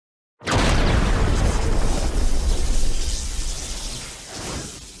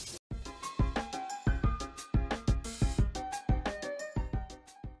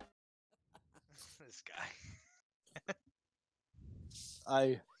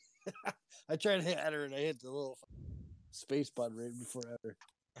I I tried to hit enter and I hit the little space button right before enter.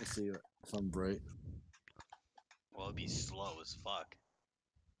 Let's see if I'm bright. Well, it'd be slow as fuck.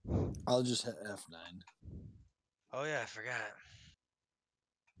 I'll just hit F9. Oh yeah, I forgot.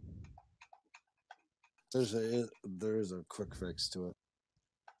 There is a quick fix to it.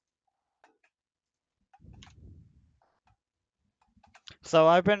 So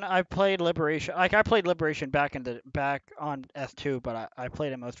I played Liberation. Like I played Liberation back on S2, but I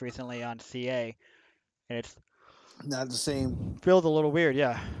played it most recently on CA, and it's Not the same. feels a little weird.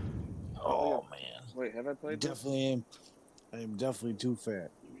 Yeah. Oh man. Wait, have I played this? Definitely am. I am definitely too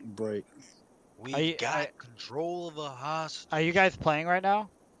fat. Bright. We've got control of a hostage. Are you guys playing right now?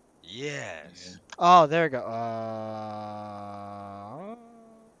 Yes. Oh, there we go.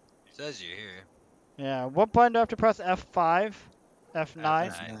 Says you're here. Yeah. What button do I have to press? F5, F9.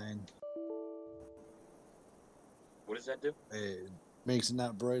 F9. What does that do? It makes it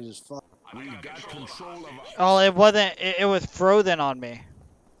not bright as fuck. We've got control of Oh, it wasn't. It was frozen on me.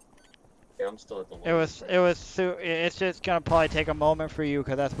 Yeah, I'm still at the It's just gonna probably take a moment for you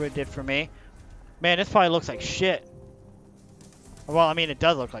because that's what it did for me. Man, this probably looks like shit. Well, I mean, it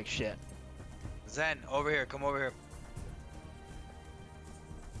does look like shit. Zen, over here. Come over here.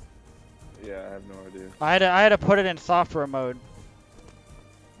 Yeah, I have no idea. I had to put it in software mode.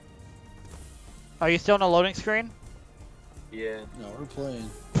 Are you still in the loading screen? Yeah. No, we're playing.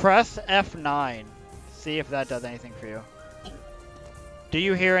 Press F9. See if that does anything for you. Do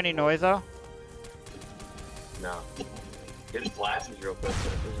you hear any noise though? No. Get his glasses real quick.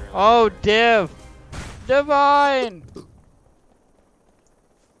 Oh, Div! Divine!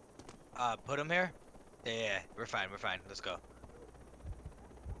 Put him here? Yeah, we're fine, let's go.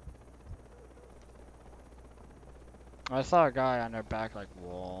 I saw a guy on their back, like,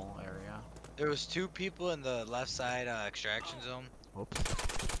 wall area. There was 2 people in the left side extraction zone. Oops.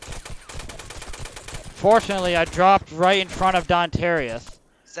 Fortunately, I dropped right in front of Dontarius.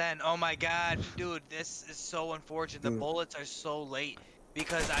 Zen, oh my god, dude, this is so unfortunate. The bullets are so late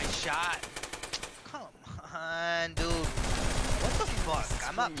because I shot. Come on, dude. What the fuck?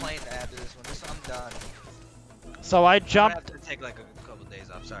 I'm not playing after this one. I'm done. So I I'm jumped. gonna have to take like a couple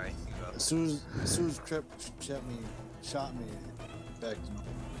days off. Sorry. You go. As soon as Crip shot me back to normal.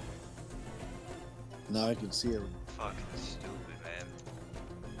 Now I can see it. Fucking stupid, man.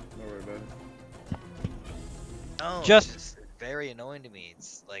 Don't worry about it. No, Just- it's just very annoying to me.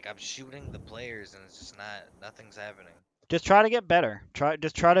 It's like I'm shooting the players and it's just nothing's happening. Just try to get better.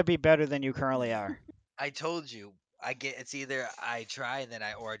 Just try to be better than you currently are. I told you, it's either I try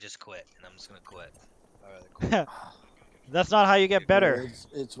or I just quit, and I'm just gonna quit. I'd rather quit. That's not how you get better.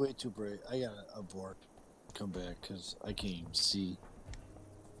 It's way too bright. I gotta abort. Come back because I can't even see.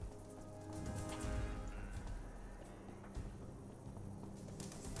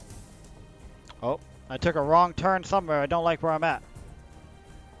 Oh, I took a wrong turn somewhere. I don't like where I'm at.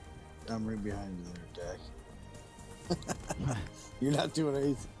 I'm right behind you there, Dak. You're not doing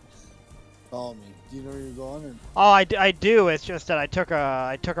anything. Follow me. Do you know where you're going? Or? Oh, I do. It's just that I took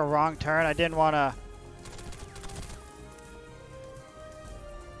a wrong turn. I didn't want to.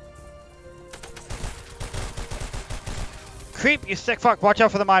 Creep, you sick fuck. Watch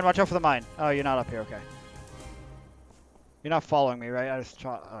out for the mine. Watch out for the mine. Oh, you're not up here. Okay. You're not following me, right? I just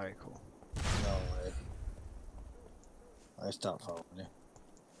shot. All right, cool. No way. I stopped following you.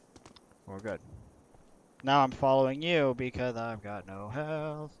 We're good. Now I'm following you because I've got no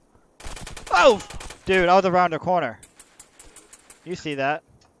health. Oh! Dude, I was around the corner. You see that?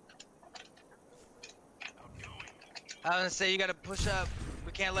 I was gonna say you gotta push up.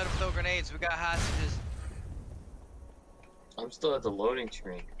 We can't let them throw grenades. We got hostages. I'm still at the loading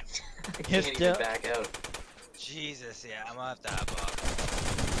screen. I You're can't still- even back out. Jesus, yeah, I'm gonna have to hop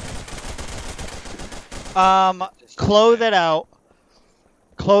off. Close it out.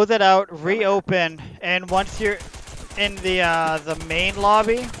 Close it out, reopen, and once you're in the main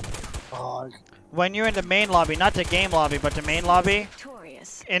lobby, when you're in the main lobby, not the game lobby, but the main lobby,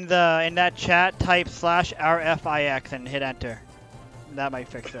 in that chat, type /RFIX and hit enter. That might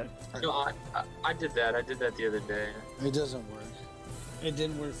fix it. No, I did that. I did that the other day. It doesn't work. It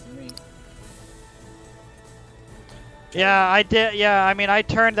didn't work for me. Yeah, I did. Yeah, I mean, I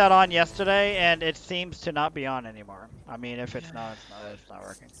turned that on yesterday, and it seems to not be on anymore. I mean, if it's not, it's not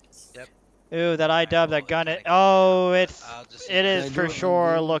working. Yep. Ooh, that IW, that gun. It is for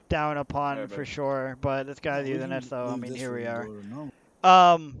sure looked down upon for sure. But this guy's using it, so I mean, here we are.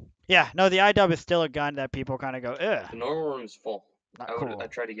 Yeah, no, the IW is still a gun that people kind of go, ugh. The normal room is full. Not I cool.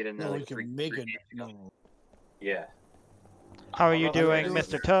 tried to get in there No, we like can make it. No. Yeah. How are you doing,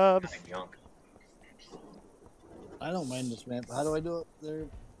 Mr. Tubbs? Junk. I don't mind this map. How do I do it there,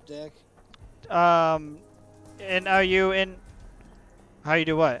 Dak? And are you in? How you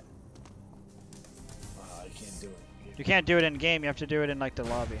do what? I can't do it. You can't do it in game. You have to do it in like the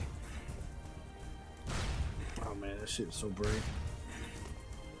lobby. Oh man, this shit is so bright.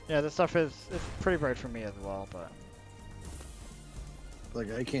 Yeah, this stuff is it's pretty bright for me as well, but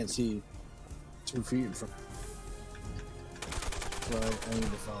like I can't see 2 feet in front. So I need to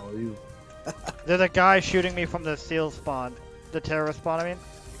follow you. there's a guy shooting me from the seal spawn, the terrorist spawn. I mean.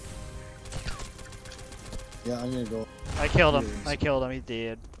 Yeah, I'm gonna go. I killed him. I killed him. He's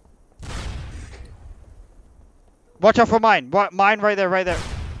dead. Watch out for mine. What? Mine right there, right there.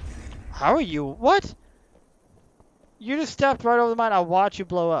 How are you? What? You just stepped right over the mine. I'll watch you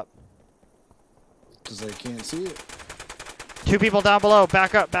blow up. Because I can't see it. 2 people down below.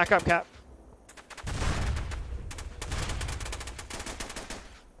 Back up, Cap.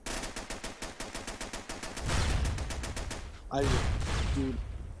 I just, dude.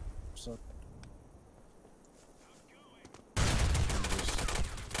 So.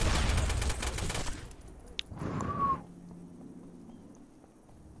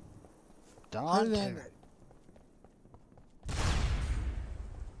 Dante.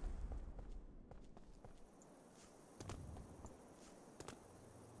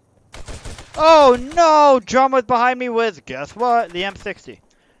 Oh no! Drum was behind me with, guess what? The M60.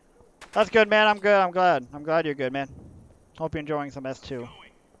 That's good, man. I'm good. I'm glad. I'm glad you're good, man. Hope you're enjoying some S2.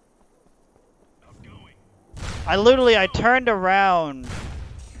 I turned around.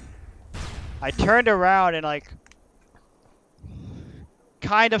 And like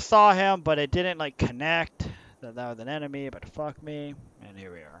kind of saw him, but it didn't like connect. That was an enemy, but fuck me. And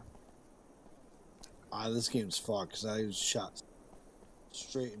here we are. This game's fucked because I was shot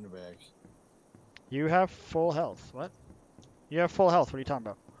straight in the back. You have full health. What? You have full health. What are you talking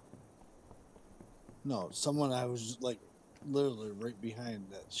about? No, someone I was like literally right behind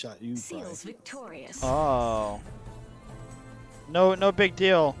that shot you. Seals victorious. Oh. No big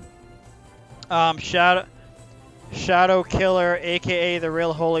deal. Shadow Killer, aka the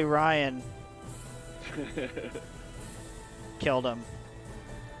real Holy Ryan, killed him.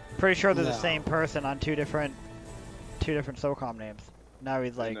 Pretty sure they're the same person on two different Socom names. Now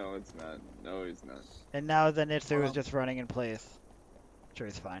he's like. No, it's not. No, he's not. And now the Nitsu is just running in place. Sure,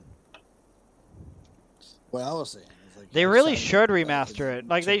 he's fine. What I was saying is like they really should remaster it.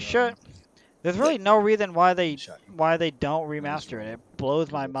 Like they should. There's really no reason why they don't remaster it. It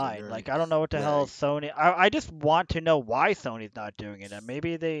blows my mind. Like I don't know what the hell Sony. I just want to know why Sony's not doing it. And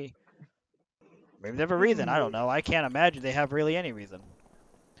maybe they have a reason. I don't know. I can't imagine they have really any reason.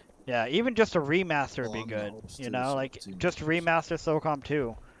 Yeah, even just a remaster would be good. You know, like just remaster SOCOM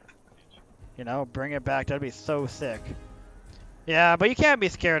 2. You know, bring it back. That'd be so sick. Yeah, but you can't be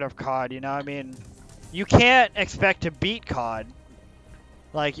scared of COD. You know, I mean, you can't expect to beat COD.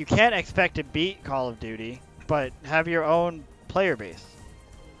 Like, you can't expect to beat Call of Duty, but have your own player base.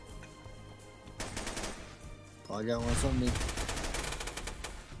 Oh, I got one from me.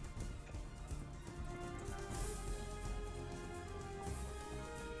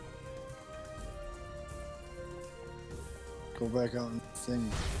 Go back out and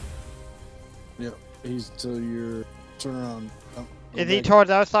thing. Yep, he's to your turn around. Is he towards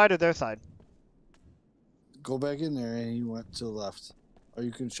our side or their side? Go back in there and he went to the left. Or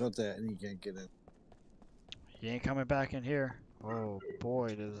you can shut that and he can't get in. He ain't coming back in here. Oh boy,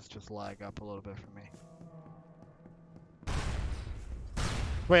 does this just lag up a little bit for me.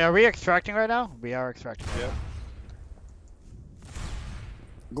 Wait, are we extracting right now? We are extracting right now.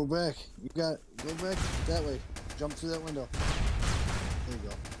 Go back. You got go back that way. Jump through that window. There you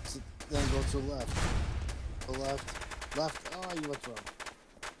go. Then go to the left. The left. Left. Oh, you went wrong.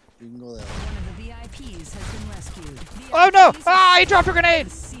 You can go that way. One of the VIPs has been rescued. Oh no! Ah, he dropped a grenade! The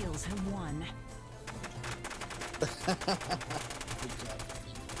Seals have won. Good job.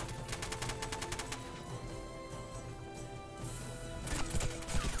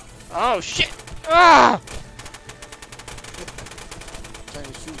 Oh shit! Ah! Trying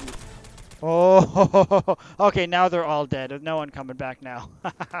to shoot you. Oh, okay, now they're all dead. There's no one coming back now.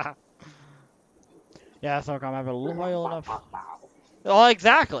 Yeah, Socom, I'm loyal enough. Oh,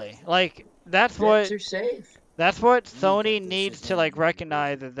 exactly. Like, that's what Sony needs to, like,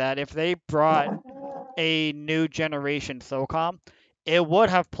 recognize is that if they brought a new generation Socom, it would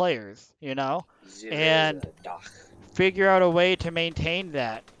have players, you know? And figure out a way to maintain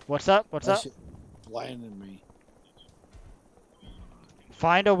that. What's up? What's up? Blinding me.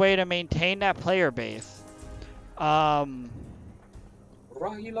 Find a way to maintain that player base.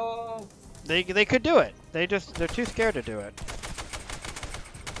 They could do it. They're too scared to do it.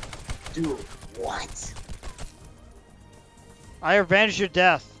 Dude, what? I avenged your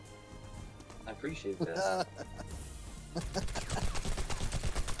death. I appreciate that.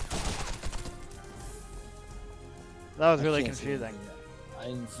 That was I really can't say confusing. anything yet. I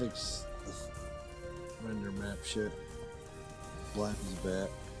didn't fix the render map shit. Blind as a bat.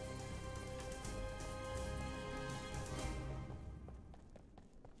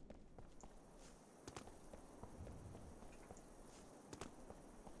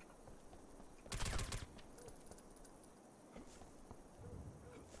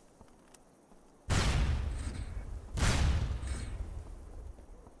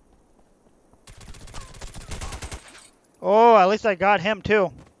 Oh, at least I got him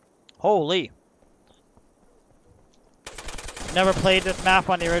too. Holy. Never played this map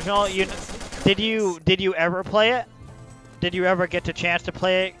on the original. Did you ever play it? Did you ever get the chance to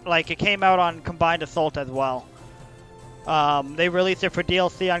play it? Like, it came out on Combined Assault as well. They released it for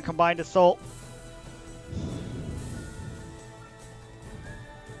DLC on Combined Assault.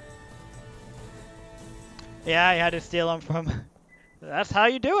 Yeah, I had to steal them from. That's how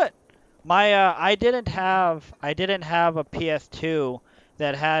you do it. My I didn't have a PS2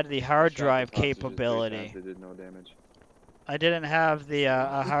 that had the hard drive capability. They did no damage. I didn't have the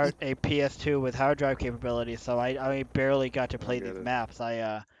a PS2 with hard drive capability, so I barely got to play these maps.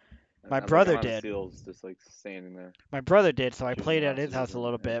 My brother did. Seals just like standing there. My brother did, so I Shooting played at his hostages house a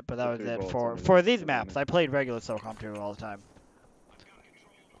little and bit, but that was put 3 it bullets for in the- for these in maps. there. I played regular Socom 2 all the time.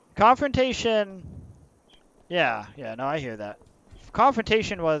 Confrontation. Yeah, no, I hear that.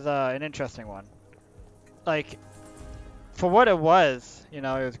 Confrontation was an interesting one. Like, for what it was, it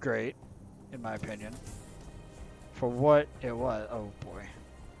was great, in my opinion. For what it was. Oh boy.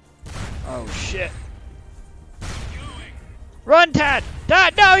 Oh shit. Run, Tad!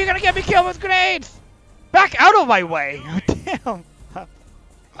 Dad, no, you're gonna get me killed with grenades! Back out of my way! Damn.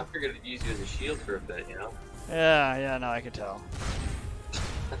 I figured I'd use you as a shield for a bit, you know? Yeah, no, I could tell.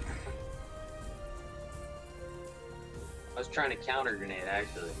 I was trying to counter grenade,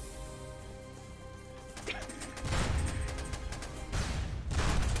 actually.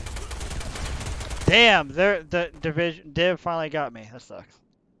 Damn, the div finally got me. That sucks.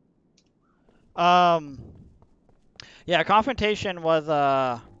 Yeah, confrontation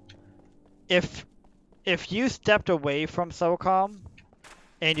was if you stepped away from Socom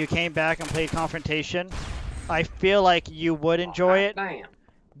and you came back and played confrontation, I feel like you would enjoy it. Damn.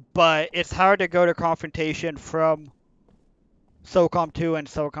 But it's hard to go to confrontation from Socom 2 and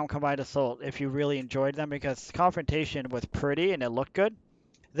Socom Combined Assault if you really enjoyed them, because confrontation was pretty and it looked good.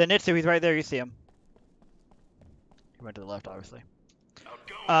 The Nitsu, he's right there, you see him. He went to the left, obviously.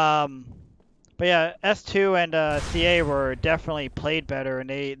 But yeah, S2 and CA were definitely played better, and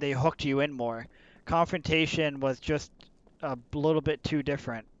they hooked you in more. Confrontation was just a little bit too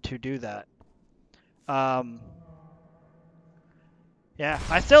different to do that. Yeah,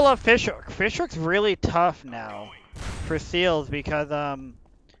 I still love Fishhook. Fishhook's really tough now for seals because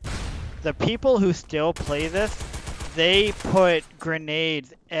the people who still play this, they put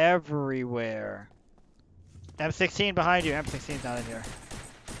grenades everywhere. M16 behind you. M16's not in here.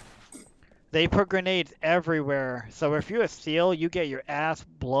 They put grenades everywhere. So if you're a seal, you get your ass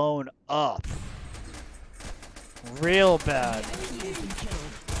blown up. Real bad.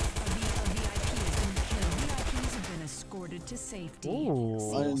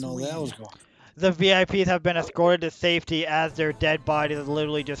 Ooh. I didn't know that was going. The VIPs have been escorted to safety as their dead bodies are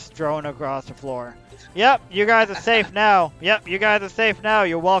literally just strewn across the floor. Yep, you guys are safe now. Yep, you guys are safe now.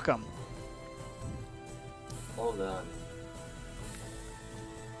 You're welcome. Hold on.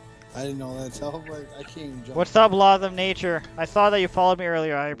 I didn't know that. So I can't even jump. What's up, Laws of Nature? I saw that you followed me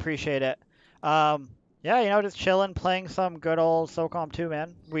earlier. I appreciate it. Yeah, just chilling, playing some good old Socom 2,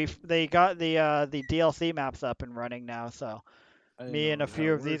 man. They got the DLC maps up and running now, so me and a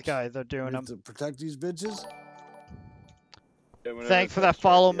few of these guys are doing them. To protect these bitches. Yeah, whenever Thanks it for that starts,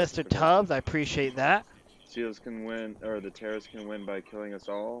 follow, you have to Mr. protect Tubbs. I appreciate that. Seals can win, or the terrorists can win by killing us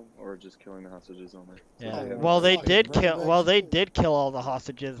all, or just killing the hostages only. Yeah. Oh, Well, they fuck, did bring kill. back Well, they Seals. did kill all the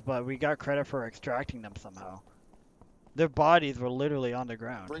hostages, but we got credit for extracting them somehow. Their bodies were literally on the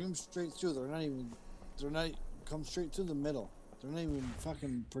ground. Bring them straight through. They're not. Come straight to the middle. They're not even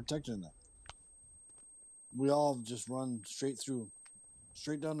fucking protecting them. We all just run straight through,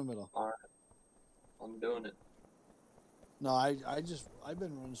 straight down the middle. Alright. I'm doing it. No, I've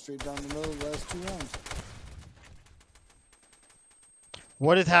been running straight down the middle the last 2 rounds.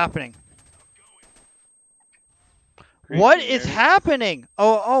 What is happening? Creep, What can you is hear me? happening?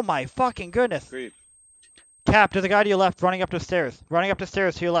 Oh my fucking goodness. Creep. Cap, to the guy to your left, running up the stairs. Running up the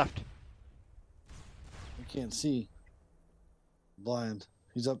stairs to your left. I can't see. Blind.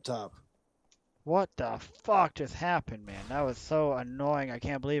 He's up top. What the fuck just happened, man? That was so annoying. I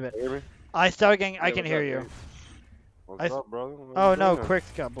can't believe it. Hear me? I started getting. I Yeah, can what's hear up, you. Vic? What's up, brother? How Oh you no, been?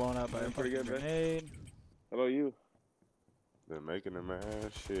 Quick's got blown up by a Doing pretty fucking good, Vic. grenade. How about you? Been making it, man.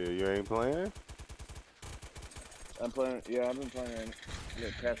 Shit, you ain't playing? I'm playing. Yeah, I've been playing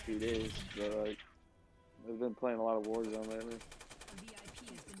the past few days, but like I've been playing a lot of Warzone lately. A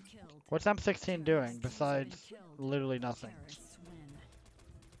VIP has been killed. What's M16 doing Terrorists have besides been killed. literally nothing? Terrorists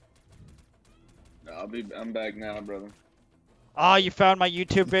win. I'm back now, brother. Ah, you found my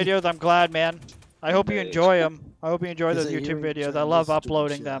YouTube videos. I'm glad, man. I hope you Hey. enjoy them. I hope you enjoy He's those like, he YouTube ain't videos. trying I to love listen to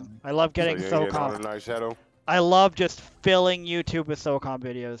uploading shit them. on me. I love So getting you ain't getting on SOCOM. tonight, Shadow? I love just filling YouTube with SOCOM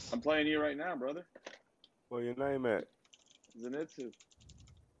videos. I'm playing you right now, brother. Where your name at? Zenitsu.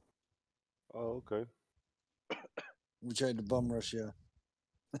 Oh, okay. We tried to bum rush you.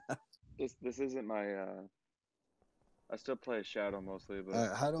 This isn't my. I still play Shadow mostly,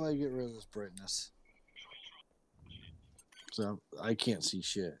 but How do I get rid of this brightness? So I can't see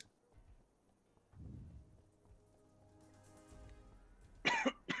shit.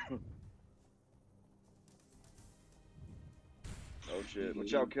 oh shit!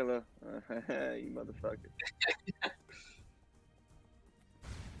 Watch out, killer! you motherfucker!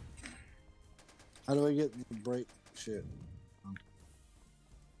 How do I get the bright shit?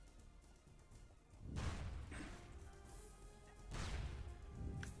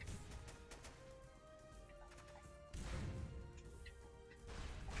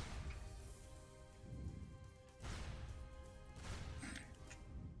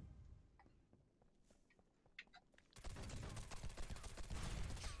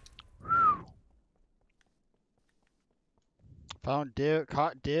 Found Div,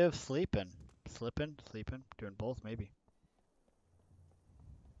 caught Div sleeping. Slipping, sleeping, doing both maybe.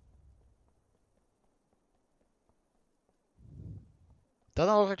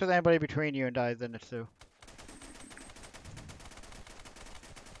 Doesn't look like there's anybody between you and I, then it's Sue.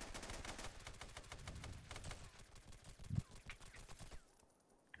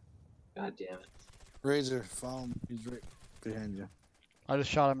 God damn it. Razor, follow him. He's right behind you. I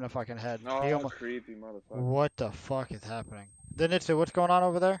just shot him in the fucking head. No, He almost... creepy motherfucker. What the fuck is happening? Zenitsu, what's going on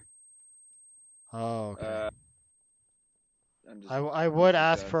over there? Oh, okay. I'm just. I would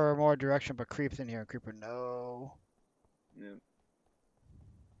ask shots. for more direction, but Creep's in here. Creeper, no. Yeah.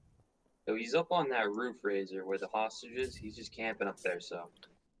 So he's up on that roof, Razor, where the hostage is. He's just camping up there, so.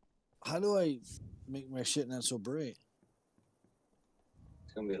 How do I make my shit not so bright?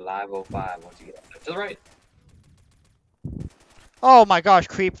 It's gonna be live 05 once you get up there. To the right. Oh my gosh,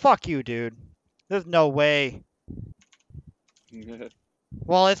 Creep, fuck you, dude. There's no way.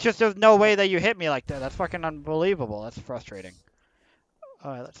 Well, it's just there's no way that you hit me like that. That's fucking unbelievable. That's frustrating.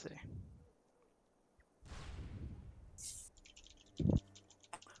 Alright, let's see.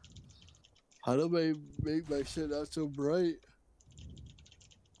 How do I make my shit not so bright?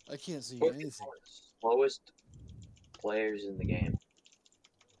 I can't see anything. Slowest players in the game.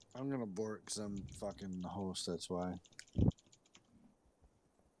 I'm gonna abort because I'm fucking the host, that's why.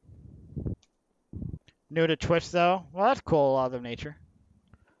 New to Twitch, though? Well, that's cool, laws of nature.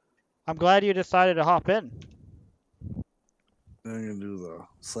 I'm glad you decided to hop in. Then I'm gonna do the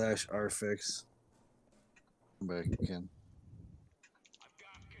 /r fix. Come back again. I've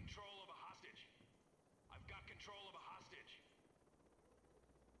got control of a hostage. I've got control of a hostage.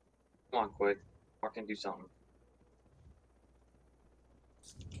 Come on, quick. Mark can do something.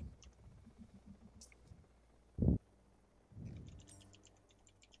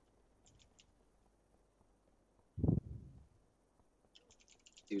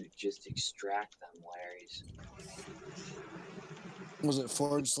 Dude, just extract them, Larry's. Was it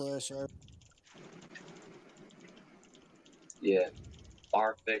 /r? Yeah.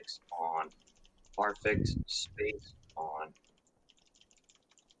 R fix on. R fix space on.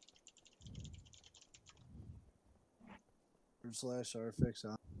 /r fix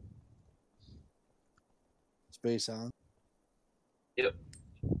on. Space on. Yep.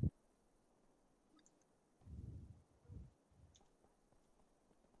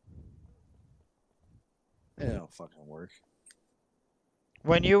 It don't fucking work.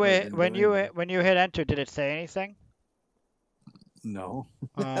 When you I've hit, been doing it. when you hit enter, did it say anything? No.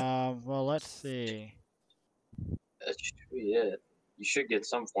 Well, let's see. That should be it. You should get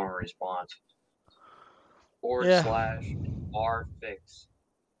some form of response. / R fix.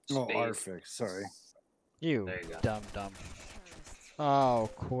 Oh, space. R fix. Sorry. You There you go. dumb. Oh,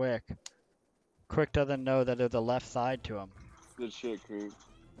 Quick. Quick doesn't know that there's a left side to him. Good shit, creep.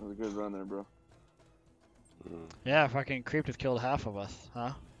 That was a good run there, bro. Yeah, fucking Creep just killed half of us,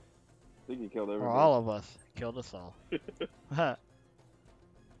 huh? I think he killed Or everybody. all of us. Killed us all.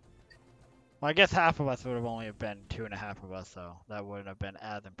 Well, I guess half of us would have only have been 2.5 of us, so that wouldn't have been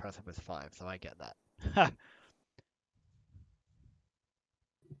as impressive as 5. So I get that.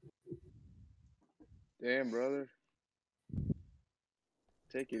 Damn, brother.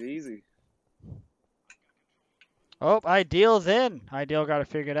 Take it easy. Oh, Ideal's in. Ideal got it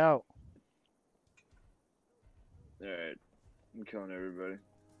figured out. Alright. I'm killing everybody.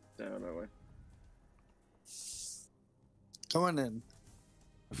 Down that way. Coming in.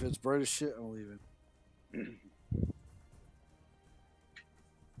 If it's bright as shit, I'm leaving.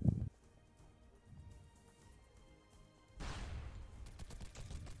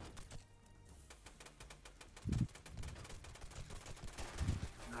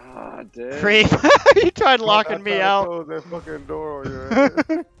 Ah, damn. Creep. You tried locking me out. Close that fucking door on your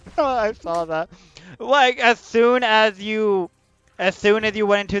ass. I saw that. Like as soon as you went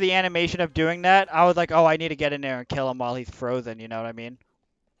into the animation of doing that, I was like, oh, I need to get in there and kill him while he's frozen. You know what I mean?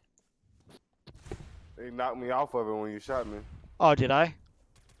 They knocked me off of it when you shot me. Oh, did I?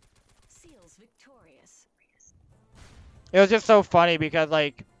 Seals victorious. It was just so funny because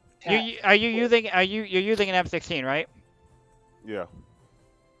like, Cat. you're using an M16, right? Yeah.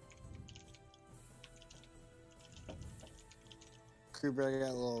 Creeper, I got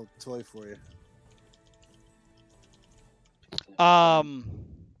a little toy for you.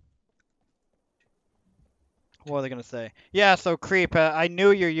 What was I gonna say? Yeah, so Creep, I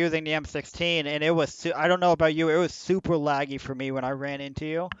knew you're using the M16, and it was I don't know about you, it was super laggy for me when I ran into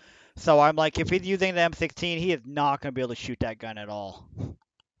you. So I'm like, if he's using the M16, he is not gonna be able to shoot that gun at all.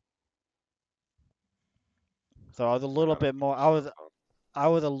 So I was a little bit more. I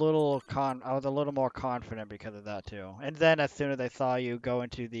was a little more confident because of that too. And then as soon as I saw you go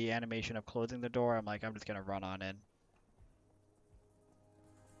into the animation of closing the door, I'm like, I'm just gonna run on in.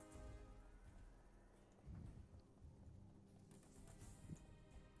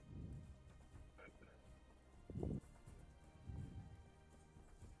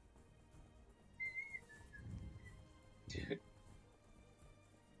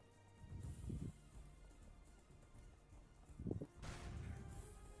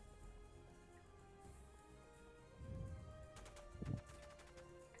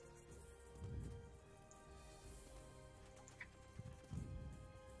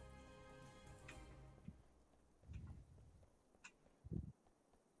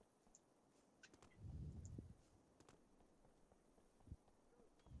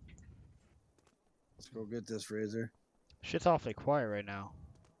 Let's go get this razor. Shit's awfully quiet right now.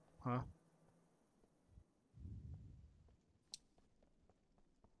 Huh?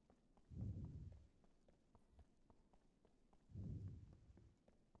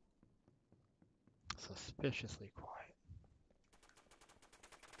 Suspiciously quiet.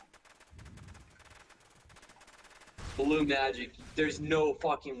 Blue Magic, there's no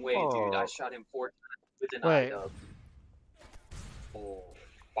fucking way, dude. I shot him 4 times with an Wait. IW. Oh,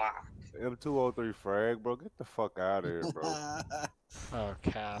 fuck. M203 frag, bro. Get the fuck out of here, bro. Oh,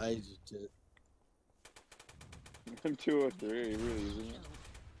 Cap. I just did. I'm 203, really, isn't it?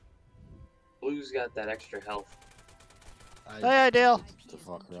 Blue's got that extra health. Hey, Dale. To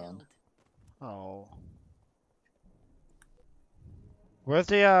fuck around. Oh. Where's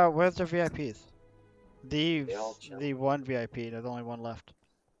the VIPs? The one VIP. There's only one left.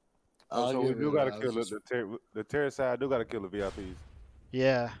 Oh, so we do gotta kill the terrorist side. Do gotta kill the VIPs.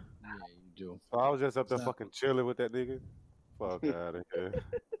 Yeah. Yeah, you do. So I was just up there fucking chilling with that nigga. Fuck out of here.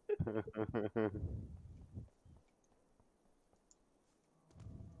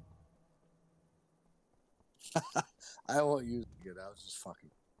 I won't use it. I was just fucking.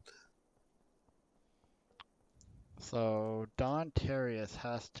 So Don Terrius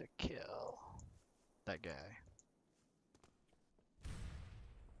has to kill that guy.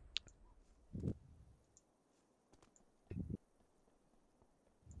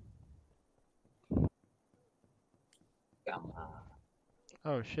 Come on.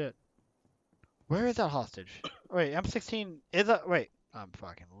 Oh shit. Where is that hostage? Wait, M16 is a wait. I'm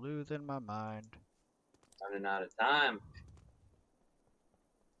fucking losing my mind. Running out of time.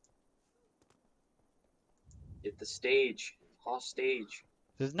 Get the stage. Hostage.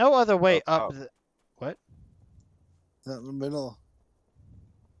 There's no other way up. What? Is that in the middle?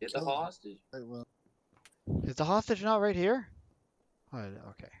 Get the hostage. Right, well, Is the hostage not right here? Oh,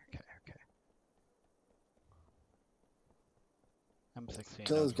 okay. M16.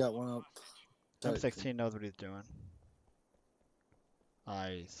 Killer's got one up. M16 knows what he's doing.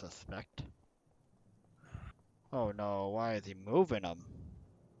 I suspect. Oh no, why is he moving him?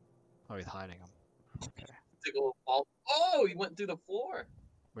 Oh, he's hiding him. Okay. Oh, he went through the floor.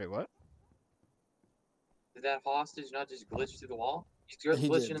 Wait, what? Did that hostage not just glitch through the wall? He's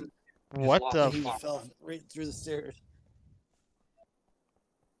glitching him. What the? He fell right through the stairs.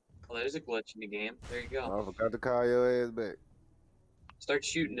 Oh, there's a glitch in the game. There you go. I forgot to call your ass back. Start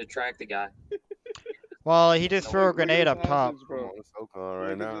shooting to track the guy. Well, he just Oh, threw a look at grenade this up top. hostage, bro. I'm on Socom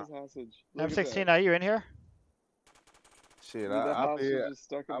right Look at now. this hostage. Look at M16, that. are you in here? Shit, Dude, that I'll be hostage is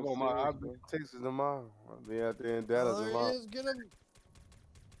stuck in I'm the on my stairs, I'll be bro. in Texas tomorrow. I'll be out there in Dallas Oh, there tomorrow. he is. Get him.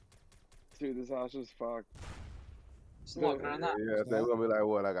 Dude, this hostage is fucked. Just walking around that. Yeah, I think we're gonna be like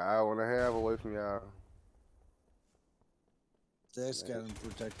what, like an hour and a half away from y'all. Dak's got him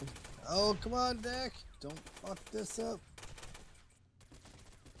protected. Oh, come on, Dak. Don't fuck this up.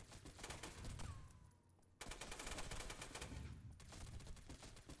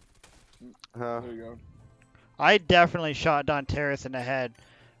 Huh? There you go. I definitely shot Don Terrace in the head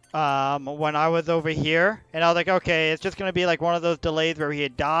when I was over here, and I was like, okay, it's just gonna be like one of those delays where he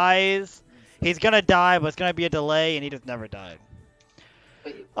dies. He's gonna die, but it's gonna be a delay, and he just never died.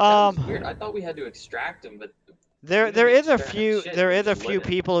 Wait, that was weird. I thought we had to extract him, but there is a few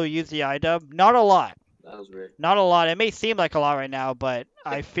people who use the iDub. Not a lot. That was weird. Not a lot. It may seem like a lot right now, but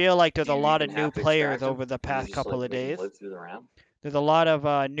I feel like there's a lot of new players over the past couple of days. There's a lot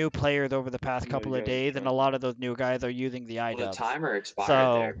of new players over the past couple of days, and a lot of those new guys are using the iDub. Well, the timer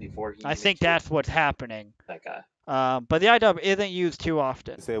expired there before he. I think that's what's happening. That guy. But the iDub isn't used too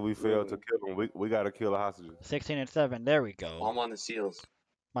often. They said we failed to kill him. We gotta kill the hostages. 16 and 7. There we go. Well, I'm on the seals.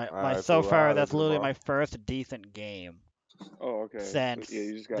 So far, that's literally my first decent game. Oh, okay. Since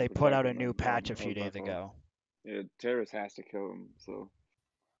they put out a new patch a few days ago. Yeah, Terrace has to kill him, so.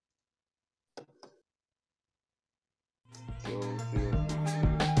 So,